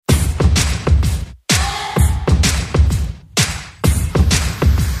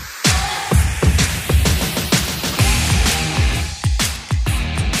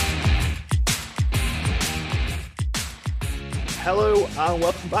and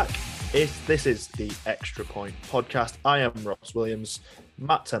welcome back. This is the Extra Point podcast. I am Ross Williams.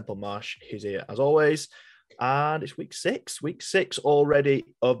 Matt Temple-Marsh, he's here as always. And it's week six already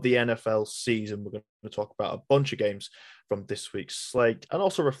of the NFL season. We're going to talk about a bunch of games from this week's slate and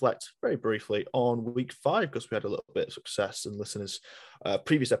also reflect very briefly on week 5 because we had a little bit of success and listeners'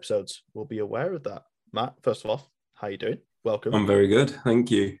 previous episodes will be aware of that. Matt, first of all, how are you doing? Welcome. I'm very good. Thank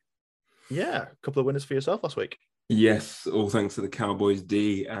you. Yeah, a couple of winners for yourself last week. Yes, all thanks to the Cowboys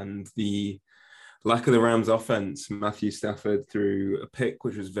D and the lack of the Rams offense. Matthew Stafford threw a pick,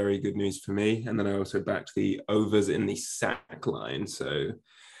 which was very good news for me. And then I also backed the overs in the sack line. So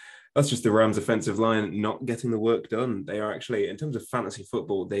that's just the Rams offensive line not getting the work done. They are actually, in terms of fantasy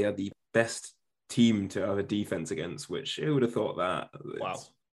football, they are the best team to have a defense against, which who would have thought that? Wow.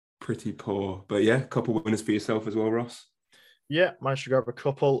 It's pretty poor. But yeah, a couple of winners for yourself as well, Ross. Yeah, managed to grab a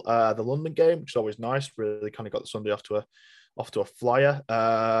couple. The London game, which is always nice. Really kind of got the Sunday off to a flyer.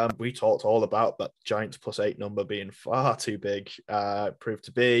 We talked all about that Giants +8 number being far too big. Proved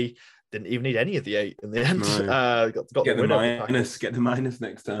to be. Didn't even need any of the 8 in the end. No. Got get the minus. Get the minus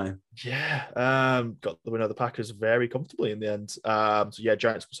next time. Yeah. Got the win of the Packers very comfortably in the end. So yeah,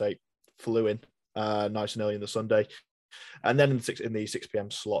 Giants +8 flew in nice and early in the Sunday. And then in the 6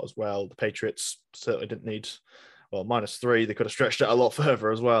 p.m. slot as well, the Patriots certainly didn't need... Well, -3, they could have stretched it a lot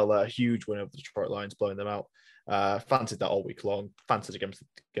further as well. A huge win over the Detroit Lions, blowing them out. Fancied that all week long. Fancied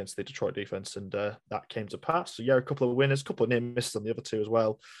against the Detroit defense, and that came to pass. So yeah, a couple of winners, a couple of near misses on the other two as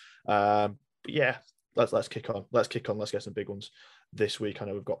well. But yeah, let's kick on. Let's get some big ones this week. I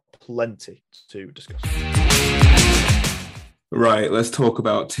know we've got plenty to discuss. Right, let's talk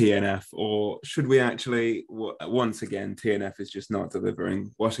about TNF, or should we actually, once again, TNF is just not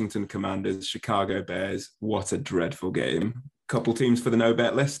delivering. Washington Commanders, Chicago Bears, what a dreadful game. Couple teams for the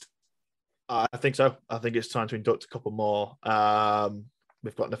no-bet list? I think so. I think it's time to induct a couple more.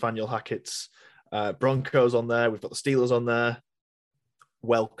 We've got Nathaniel Hackett's Broncos on there. We've got the Steelers on there.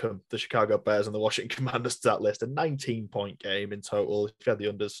 Welcome the Chicago Bears and the Washington Commanders to that list. A 19-point game in total. If you had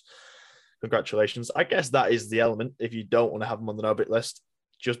the unders, congratulations. I guess that is the element. If you don't want to have them on the no-bet list,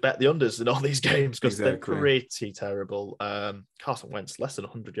 just bet the unders in all these games because they're pretty terrible. Carson Wentz, less than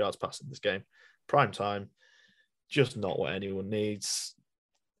 100 yards passing this game. Prime time. Just not what anyone needs.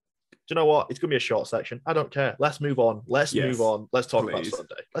 Do you know what? It's going to be a short section. I don't care. Let's move on. Let's move on. Let's talk about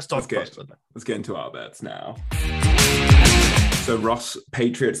Sunday. Let's get into our bets now. So Ross,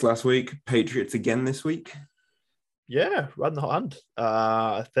 Patriots last week. Patriots again this week. Yeah, right in the hot hand.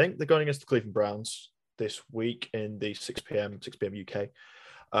 I think they're going against the Cleveland Browns this week in the 6 p.m. UK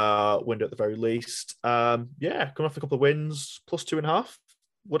window at the very least. Yeah, coming off a couple of wins, +2.5.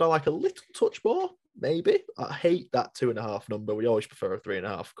 Would I like a little touch more? Maybe. I hate that 2.5 number. We always prefer a 3.5.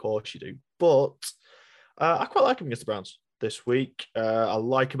 Of course you do. But I quite like them against the Browns this week. I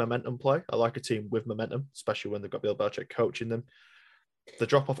like a momentum play. I like a team with momentum, especially when they've got Bill Belichick coaching them. The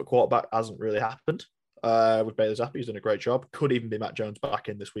drop-off at quarterback hasn't really happened. With Bailey Zappi, he's done a great job. Could even be Matt Jones back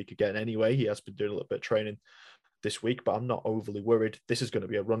in this week again anyway. He has been doing a little bit of training this week, but I'm not overly worried. This is going to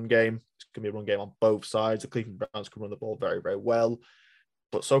be a run game. It's going to be a run game on both sides. The Cleveland Browns can run the ball very, very well,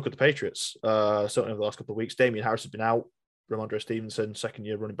 but so could the Patriots. Certainly over the last couple of weeks. Damian Harris has been out. Ramondre Stevenson,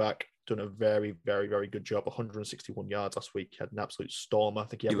 second-year running back, done a very, very, very good job. 161 yards last week. He had an absolute storm. I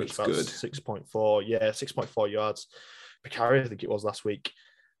think he averaged about 6.4. Yeah, 6.4 yards per carry, I think it was last week.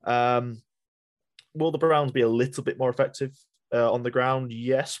 Will the Browns be a little bit more effective on the ground?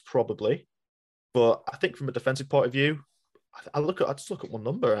 Yes, probably. But I think from a defensive point of view, I just look at one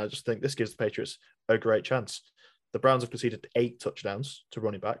number and I just think this gives the Patriots a great chance. The Browns have conceded 8 touchdowns to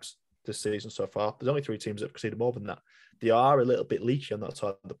running backs this season so far. There's only 3 teams that have conceded more than that. They are a little bit leaky on that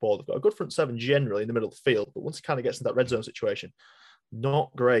side of the ball. They've got a good front 7 generally in the middle of the field, but once he kind of gets in that red zone situation,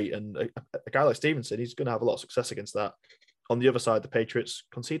 not great. And a guy like Stevenson, he's going to have a lot of success against that. On the other side, the Patriots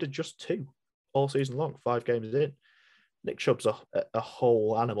conceded just 2 all season long, 5 games in. Nick Chubb's a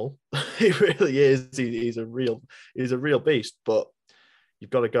whole animal. He really is. He's a real beast. But you've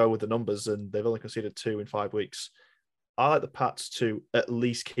got to go with the numbers, and they've only conceded 2 in 5 weeks. I like the Pats to at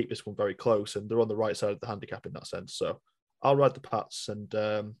least keep this one very close, and they're on the right side of the handicap in that sense. So I'll ride the Pats, and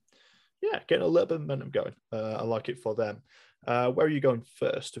getting a little bit of momentum going. I like it for them. Where are you going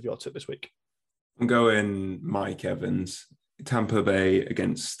first of your tip this week? I'm going Mike Evans. Tampa Bay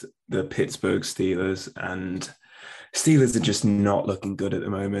against the Pittsburgh Steelers, and Steelers are just not looking good at the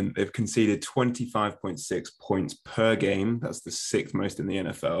moment. They've conceded 25.6 points per game. That's the 6th most in the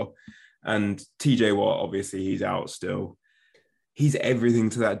NFL. And TJ Watt, obviously, he's out still. He's everything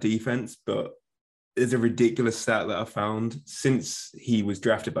to that defense, but there's a ridiculous stat that I found. Since he was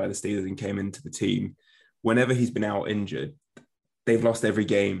drafted by the Steelers and came into the team, whenever he's been out injured, they've lost every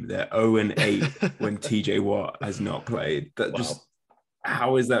game. They're 0-8 when TJ Watt has not played. That just,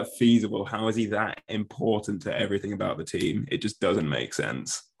 how is that feasible? How is he that important to everything about the team? It just doesn't make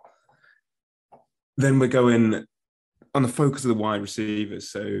sense. Then we're going on the focus of the wide receivers.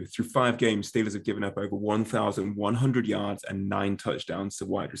 So through 5 games, Steelers have given up over 1,100 yards and 9 touchdowns to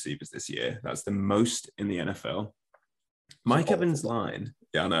wide receivers this year. That's the most in the NFL. Mike Evans' line.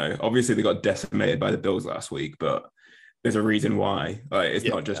 Yeah, I know. Obviously, they got decimated by the Bills last week, but there's a reason why. Like, it's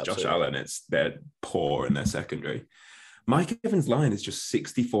not just Josh Allen. It's they're poor in their secondary. Mike Evans' line is just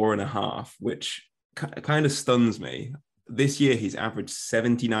 64.5, which kind of stuns me. This year, he's averaged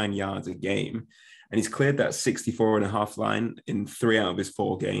 79 yards a game, and he's cleared that 64.5 line in 3 out of his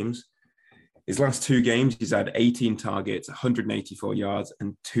 4 games. His last 2 games, he's had 18 targets, 184 yards,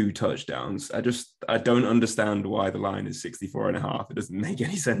 and 2 touchdowns. I don't understand why the line is 64.5. It doesn't make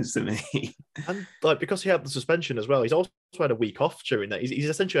any sense to me. And like, because he had the suspension as well, he's also had a week off during that. He's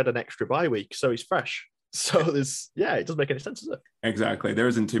essentially had an extra bye week, so he's fresh. So it doesn't make any sense, does it? Exactly. There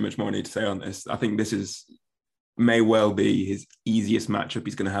isn't too much more I need to say on this. I think this may well be his easiest matchup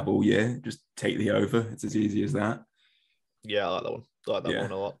he's going to have all year. Just take the over. It's as easy as that. Yeah, I like that one. I like that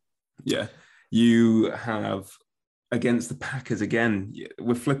one a lot. Yeah. You have against the Packers again.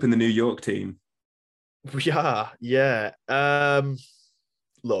 We're flipping the New York team. We are, yeah.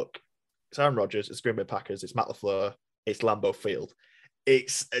 Look, it's Aaron Rodgers, it's Green Bay Packers, it's Matt LaFleur, it's Lambeau Field.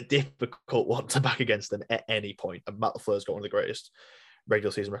 It's a difficult one to back against them at any point. And Matt LaFleur's got one of the greatest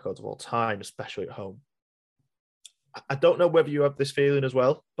regular season records of all time, especially at home. I don't know whether you have this feeling as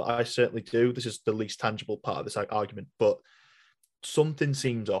well, but I certainly do. This is the least tangible part of this argument, but something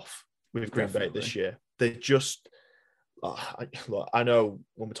seems off with Green Bay this year. They just, I know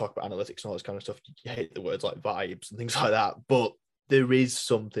when we talk about analytics and all this kind of stuff, you hate the words like vibes and things like that, but there is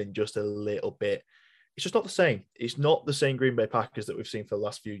something just a little bit, it's just not the same. It's not the same Green Bay Packers that we've seen for the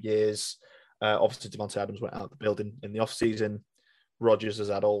last few years. Obviously, Davante Adams went out of the building in the offseason. Rodgers has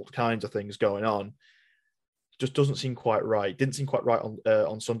had all kinds of things going on. Just doesn't seem quite right. Didn't seem quite right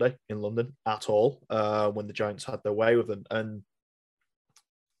on Sunday in London at all when the Giants had their way with them. And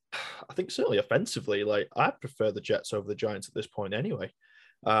I think certainly offensively, like, I prefer the Jets over the Giants at this point anyway.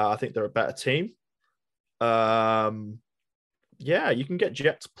 I think they're a better team. You can get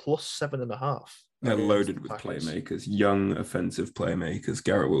Jets plus 7.5. They're loaded with playmakers, young offensive playmakers.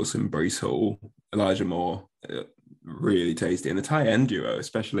 Garrett Wilson, Breece Hall, Elijah Moore, really tasty. And the tight end duo,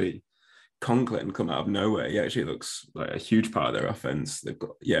 especially Conklin, come out of nowhere. He actually looks like a huge part of their offense. They've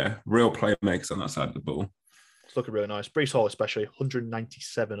got, real playmakers on that side of the ball. It's looking really nice. Breece Hall, especially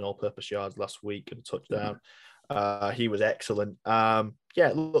 197 all-purpose yards last week and a touchdown. He was excellent.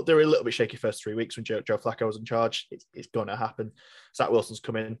 Look, they were a little bit shaky first 3 weeks when Joe Flacco was in charge. It's going to happen. Zach Wilson's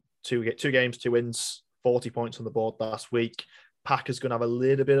come in, 2 games, 2 wins, 40 points on the board last week. Packers going to have a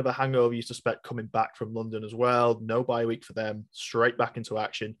little bit of a hangover, you suspect, coming back from London as well. No bye week for them. Straight back into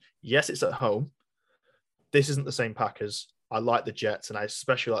action. Yes, it's at home. This isn't the same Packers. I like the Jets, and I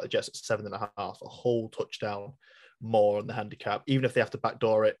especially like the Jets at 7.5, a whole touchdown more on the handicap. Even if they have to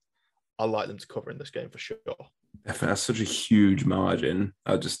backdoor it, I like them to cover in this game for sure. That's such a huge margin.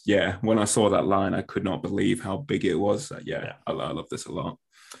 When I saw that line, I could not believe how big it was. I love this a lot.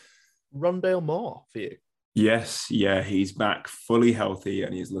 Rondale Moore for you. Yes, he's back fully healthy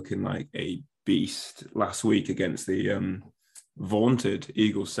and he's looking like a beast. Last week against the vaunted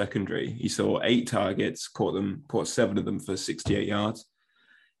Eagles secondary, he saw 8 targets, caught 7 of them for 68 yards.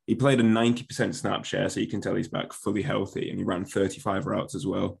 He played a 90% snap share, so you can tell he's back fully healthy, and he ran 35 routes as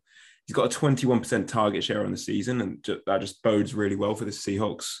well. He's got a 21% target share on the season, and that just bodes really well for the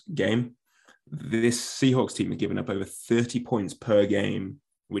Seahawks game. This Seahawks team has given up over 30 points per game,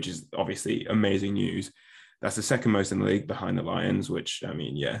 which is obviously amazing news. That's the second most in the league behind the Lions, which,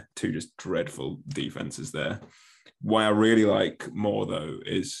 2 just dreadful defenses there. Why I really like more, though,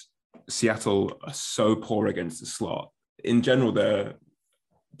 is Seattle are so poor against the slot. In general, their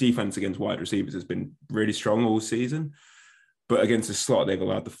defense against wide receivers has been really strong all season, but against the slot, they've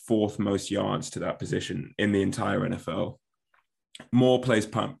allowed the 4th most yards to that position in the entire NFL. Moore plays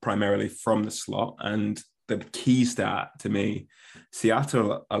primarily from the slot, and the key stat to me,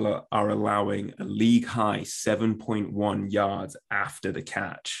 Seattle are allowing a league-high 7.1 yards after the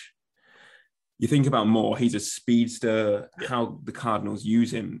catch. You think about Moore, he's a speedster, how the Cardinals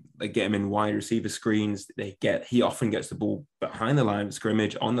use him. They get him in wide receiver screens. He often gets the ball behind the line of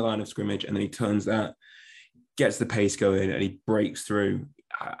scrimmage, on the line of scrimmage, and then he turns that, gets the pace going, and he breaks through.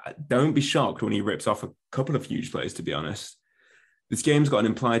 Don't be shocked when he rips off a couple of huge plays, to be honest. This game's got an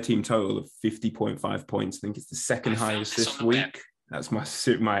implied team total of 50.5 points. I think it's the second highest this week. That's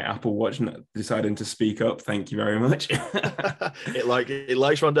my Apple Watch deciding to speak up. Thank you very much. it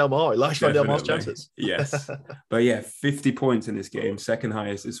likes Rondell Moore. It likes Rondell Moore's chances. Yes. But yeah, 50 points in this game, second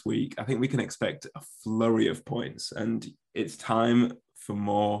highest this week. I think we can expect a flurry of points, and it's time for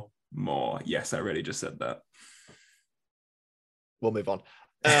more. Yes, I really just said that. We'll move on.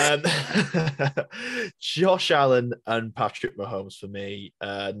 Josh Allen and Patrick Mahomes for me.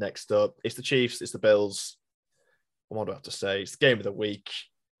 Next up, it's the Chiefs, it's the Bills. What do I have to say? It's the game of the week.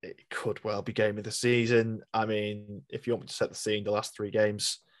 It could well be game of the season. I mean, if you want me to set the scene, the last 3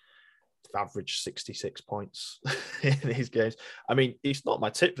 games, it's averaged 66 points in these games. I mean, it's not my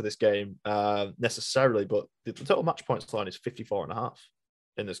tip for this game necessarily, but the total match points line is 54.5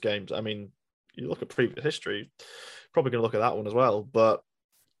 in this game. I mean, you look at previous history, probably going to look at that one as well, but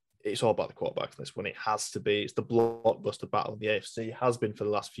it's all about the quarterback in this one. It has to be. It's the blockbuster battle in the AFC. It has been for the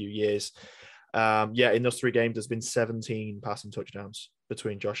last few years. In those 3 games, there's been 17 passing touchdowns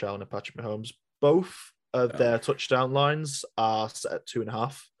between Josh Allen and Patrick Mahomes. Both of their touchdown lines are set at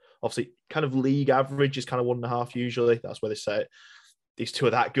 2.5. Obviously, kind of league average is kind of 1.5 usually. That's where they set it. These two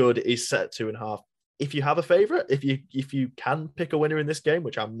are that good. It is set at 2.5. If you have a favorite, if you can pick a winner in this game,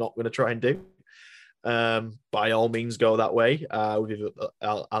 which I'm not going to try and do, by all means go that way with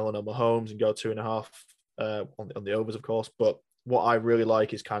Allen or Mahomes and go 2.5 on the overs, of course. But what I really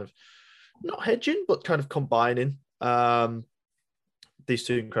like is kind of not hedging, but kind of combining these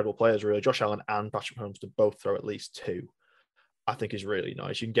 2 incredible players, really. Josh Allen and Patrick Mahomes to both throw at least 2, I think is really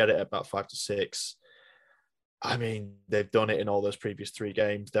nice. You can get it at about 5 to 6. I mean, they've done it in all those previous 3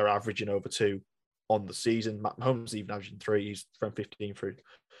 games. They're averaging over 2 on the season. Mahomes even averaging 3. He's from 15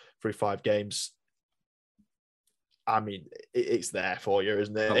 through 5 games. I mean, it's there for you,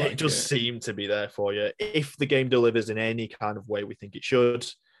 isn't it? It does seem to be there for you. If the game delivers in any kind of way we think it should,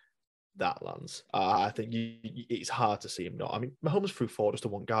 that lands. I think it's hard to see him not. I mean, Mahomes threw 4 just to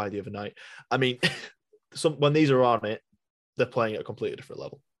one guy the other night. I mean, when these are on it, they're playing at a completely different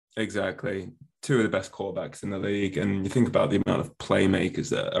level. Exactly. 2 of the best quarterbacks in the league. And you think about the amount of playmakers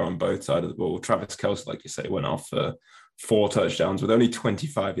that are on both sides of the ball. Travis Kelce, like you say, went off for 4 touchdowns with only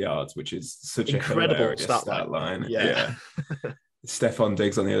 25 yards, which is such incredible a stat line. Yeah. Stephon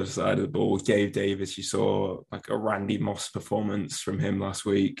Diggs on the other side of the ball. Gabe Davis, you saw like a Randy Moss performance from him last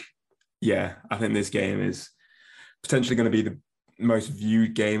week. Yeah, I think this game is potentially going to be the most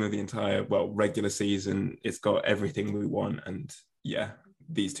viewed game of the entire, regular season. It's got everything we want. And yeah,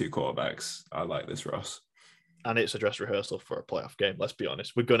 these 2 quarterbacks, I like this, Ross. And it's a dress rehearsal for a playoff game. Let's be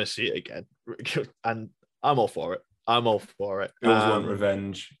honest. We're going to see it again. And I'm all for it. Bills want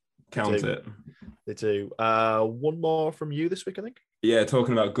revenge. Count it. They do. One more from you this week, I think. Yeah,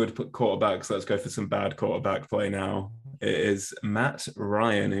 talking about good quarterbacks, let's go for some bad quarterback play now. It is Matt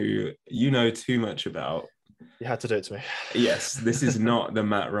Ryan, who you know too much about. You had to do it to me. Yes, this is not the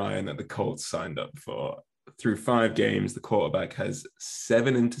Matt Ryan that the Colts signed up for. Through 5 games, the quarterback has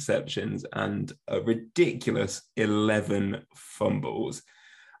 7 interceptions and a ridiculous 11 fumbles.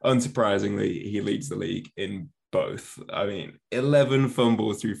 Unsurprisingly, he leads the league in both. I mean, 11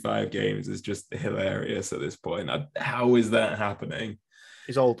 fumbles through 5 games is just hilarious at this point. How is that happening?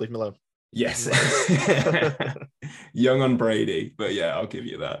 He's old, leave him alone. Yes. Young on Brady, but yeah, I'll give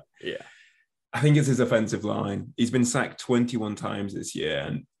you that. Yeah. I think it's his offensive line. He's been sacked 21 times this year,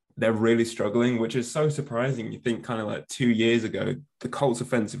 and they're really struggling, which is so surprising. You think kind of like 2 years ago, the Colts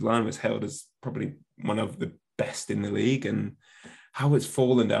offensive line was held as probably one of the best in the league, and how it's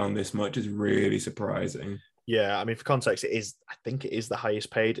fallen down this much is really surprising. Yeah, I mean, for context, I think it is the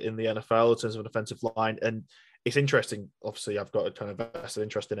highest paid in the NFL in terms of an offensive line. And it's interesting. Obviously, I've got a kind of vested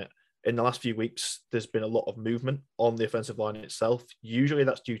interest in it. In the last few weeks, there's been a lot of movement on the offensive line itself. Usually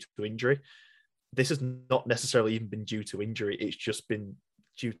that's due to injury. This has not necessarily even been due to injury. It's just been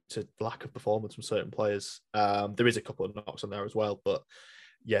due to lack of performance from certain players. There is a couple of knocks on there as well, but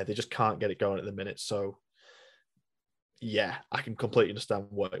yeah, they just can't get it going at the minute. So yeah, I can completely understand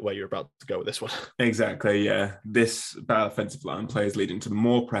where you're about to go with this one. Exactly, yeah. This bad offensive line play is leading to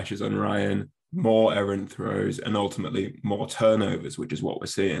more pressures on Ryan, more errant throws, and ultimately more turnovers, which is what we're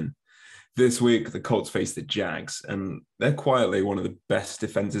seeing. This week, the Colts face the Jags, and they're quietly one of the best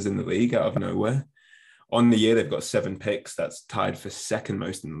defenses in the league out of nowhere. On the year, they've got 7 picks. That's tied for second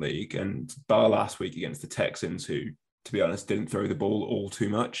most in the league. And bar last week against the Texans, who, to be honest, didn't throw the ball all too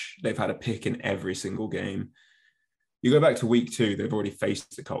much. They've had a pick in every single game. You go back to week 2, they've already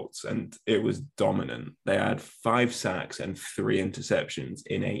faced the Colts, and it was dominant. They had 5 sacks and 3 interceptions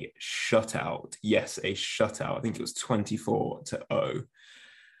in a shutout. Yes, a shutout. I think it was 24-0.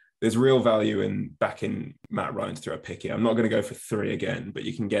 There's real value in backing Matt Ryan to throw a pick here. I'm not going to go for 3 again, but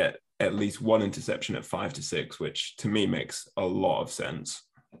you can get at least one interception at 5-6, which to me makes a lot of sense.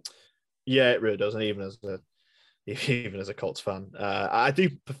 Yeah, it really does. And even as a Colts fan, I do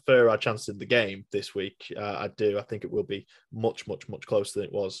prefer our chances in the game this week. I do. I think it will be much, much, much closer than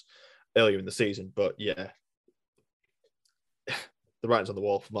it was earlier in the season. But yeah, the writing's on the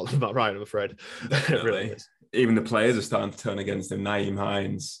wall for Matt Ryan, I'm afraid. It really is. Even the players are starting to turn against him. Nyheim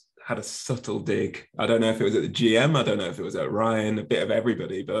Hines had a subtle dig. I don't know if it was at the GM. I don't know if it was at Ryan, a bit of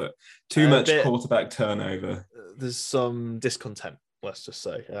everybody, but too much quarterback turnover. There's some discontent, let's just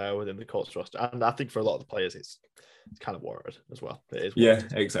say, within the Colts roster. And I think for a lot of the players, it's kind of warranted as well. It is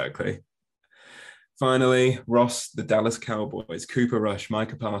warranted. Yeah, exactly. Finally, Ross, the Dallas Cowboys, Cooper Rush,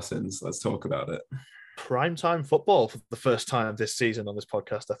 Micah Parsons. Let's talk about it. Primetime football for the first time this season on this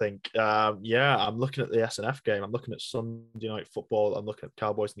podcast, I think. I'm looking at the SNF game. I'm looking at Sunday Night Football. I'm looking at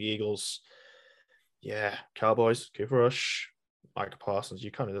Cowboys and the Eagles. Yeah, Cowboys, Cooper Rush, Micah Parsons. You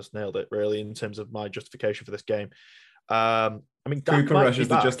kind of just nailed it, really, in terms of my justification for this game. Cooper Rush is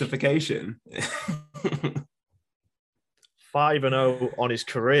the justification. 5-0 on his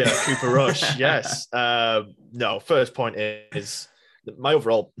career, Cooper Rush. Yes. No, first point is my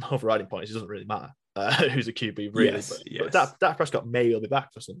overriding point is it doesn't really matter who's a QB, really. But Dak Prescott may well be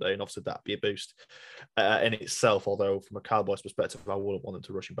back for Sunday, and obviously that'd be a boost in itself. Although from a Cowboys perspective, I wouldn't want them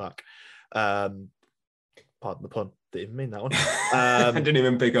to rush him back. Pardon the pun. Didn't even mean that one. I didn't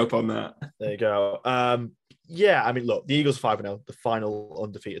even pick up on that. There you go. Look, the Eagles 5-0, the final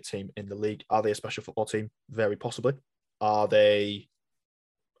undefeated team in the league. Are they a special football team? Very possibly. Are they,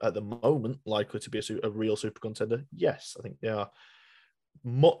 at the moment, likely to be a real super contender? Yes, I think they are.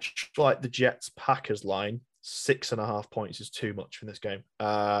 Much like the Jets-Packers line, 6.5 points is too much in this game,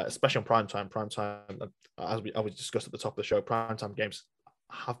 especially on primetime. Primetime, as we discussed at the top of the show, primetime games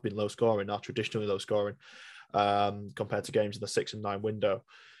have been low scoring, are traditionally low scoring compared to games in the 6 and 9 window.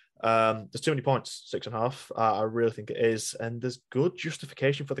 There's too many points, 6.5. I really think it is. And there's good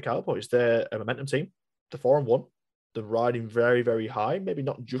justification for the Cowboys. They're a momentum team. They're 4-1. They're riding very, very high. Maybe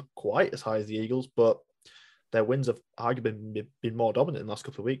not just quite as high as the Eagles, but their wins have arguably been more dominant in the last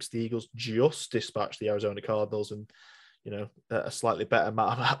couple of weeks. The Eagles just dispatched the Arizona Cardinals, and a slightly better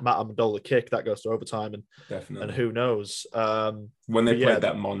Matt Amendola kick that goes to overtime, and definitely. And who knows? When they played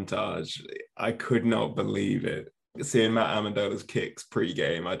that montage, I could not believe it. Seeing Matt Amendola's kicks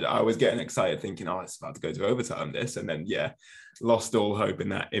pre-game, I was getting excited, thinking, "Oh, it's about to go to overtime." And then lost all hope in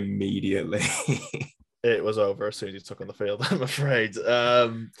that immediately. It was over as soon as he took on the field, I'm afraid.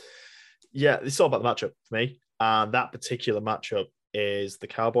 It's all about the matchup for me. And that particular matchup is the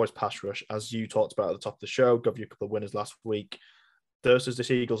Cowboys pass rush, as you talked about at the top of the show. Gave you a couple of winners last week versus this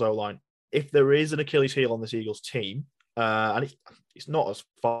Eagles O-line. If there is an Achilles heel on this Eagles team, and it's not as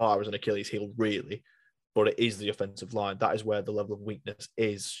far as an Achilles heel, really, but it is the offensive line. That is where the level of weakness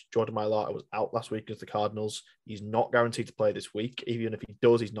is. Jordan Mailata was out last week against the Cardinals. He's not guaranteed to play this week. Even if he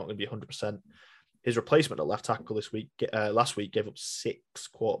does, he's not going to be 100%. His replacement at left tackle last week gave up 6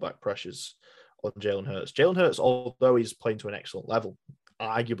 quarterback pressures on Jalen Hurts. Jalen Hurts, although he's playing to an excellent level,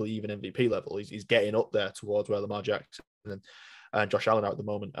 arguably even MVP level, he's getting up there towards where Lamar Jackson and Josh Allen are at the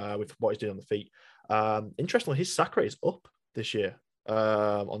moment with what he's doing on the feet. Interestingly, his sack rate is up this year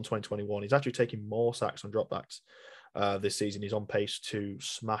on 2021. He's actually taking more sacks on dropbacks this season. He's on pace to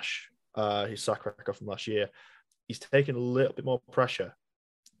smash his sack record from last year. He's taking a little bit more pressure.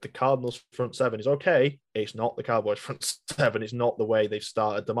 The Cardinals front seven is okay. It's not the Cowboys front seven. It's not the way they've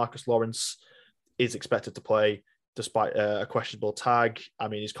started. DeMarcus Lawrence is expected to play despite a questionable tag. I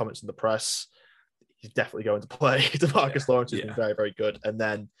mean, his comments in the press, he's definitely going to play. DeMarcus Lawrence has been very, very good. And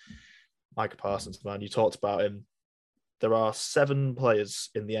then Micah Parsons, man, you talked about him. There are 7 players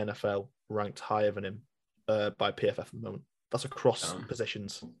in the NFL ranked higher than him by PFF at the moment. That's across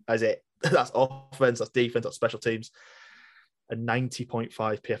positions. That's offense, that's defense, that's special teams. A 90.5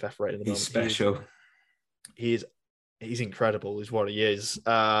 PFF rate at the moment. He's special. He's incredible, is what he is.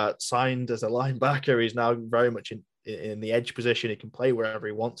 Signed as a linebacker, he's now very much in the edge position. He can play wherever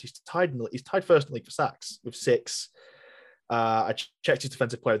he wants. He's tied first in the league for sacks with 6. I checked his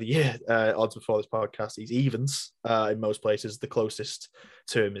defensive player of the year odds before this podcast. He's evens in most places. The closest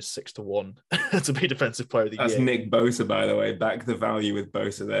to him is 6-1 to be defensive player of the year. That's Nick Bosa, by the way. Back the value with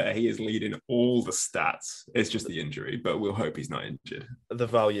Bosa there. He is leading all the stats. It's just the injury, but we'll hope he's not injured. The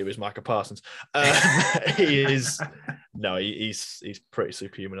value is Micah Parsons. He's pretty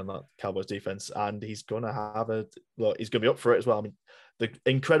superhuman on that Cowboys defense, and he's gonna he's gonna be up for it as well. I mean, the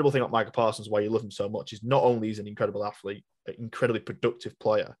incredible thing about Micah Parsons, why you love him so much, is not only he's an incredible athlete, an incredibly productive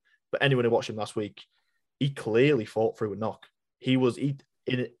player, but anyone who watched him last week, he clearly fought through a knock.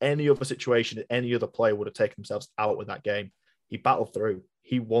 In any other situation, any other player would have taken themselves out with that game. He battled through.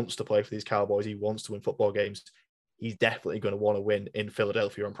 he wants to play for these Cowboys. He wants to win football games. He's definitely going to want to win in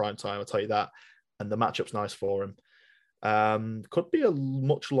Philadelphia on prime time, I'll tell you that. And the matchup's nice for him. Could be a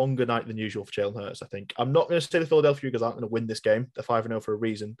much longer night than usual for Jalen Hurts, I think. I'm not going to say the Philadelphia Eagles aren't going to win this game. They're 5-0 for a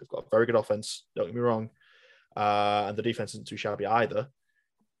reason. They've got a very good offense, don't get me wrong. And the defense isn't too shabby either.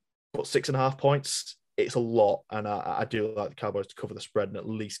 But 6.5 points, it's a lot. And I do like the Cowboys to cover the spread and at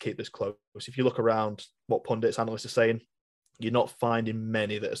least keep this close. If you look around what pundits, analysts are saying, you're not finding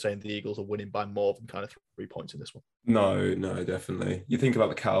many that are saying the Eagles are winning by more than kind of 3 points in this one. No, definitely. You think about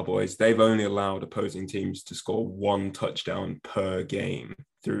the Cowboys, they've only allowed opposing teams to score 1 touchdown per game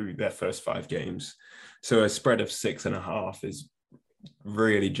through their first 5 games. So a spread of 6.5 is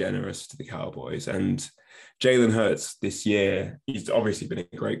really generous to the Cowboys. And Jalen Hurts this year, he's obviously been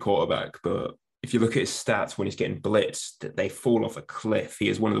a great quarterback, but if you look at his stats when he's getting blitzed, they fall off a cliff. He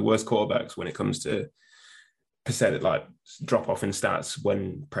is one of the worst quarterbacks when it comes to percent, like drop off in stats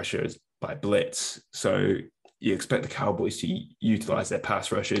when pressure is by blitz. So you expect the Cowboys to utilize their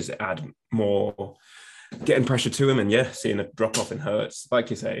pass rushes, add more, getting pressure to him, and seeing a drop off in Hurts.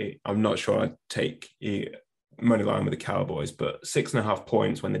 Like you say, I'm not sure I'd take money line with the Cowboys, but 6.5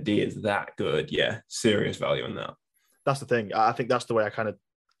 points when the D is that good, serious value in that. That's the thing. I think that's the way I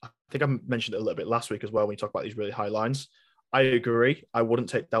think I mentioned it a little bit last week as well when you talk about these really high lines. I agree. I wouldn't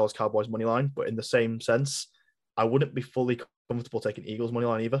take Dallas Cowboys money line, but in the same sense, I wouldn't be fully comfortable taking Eagles money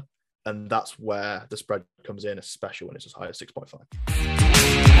line either. And that's where the spread comes in, especially when it's as high as 6.5.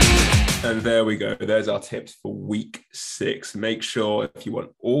 And there we go. There's our tips for week 6. Make sure if you want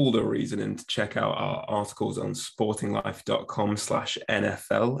all the reasoning to check out our articles on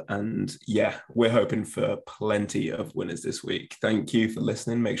sportinglife.com/NFL. And we're hoping for plenty of winners this week. Thank you for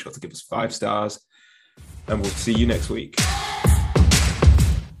listening. Make sure to give us 5 stars and we'll see you next week.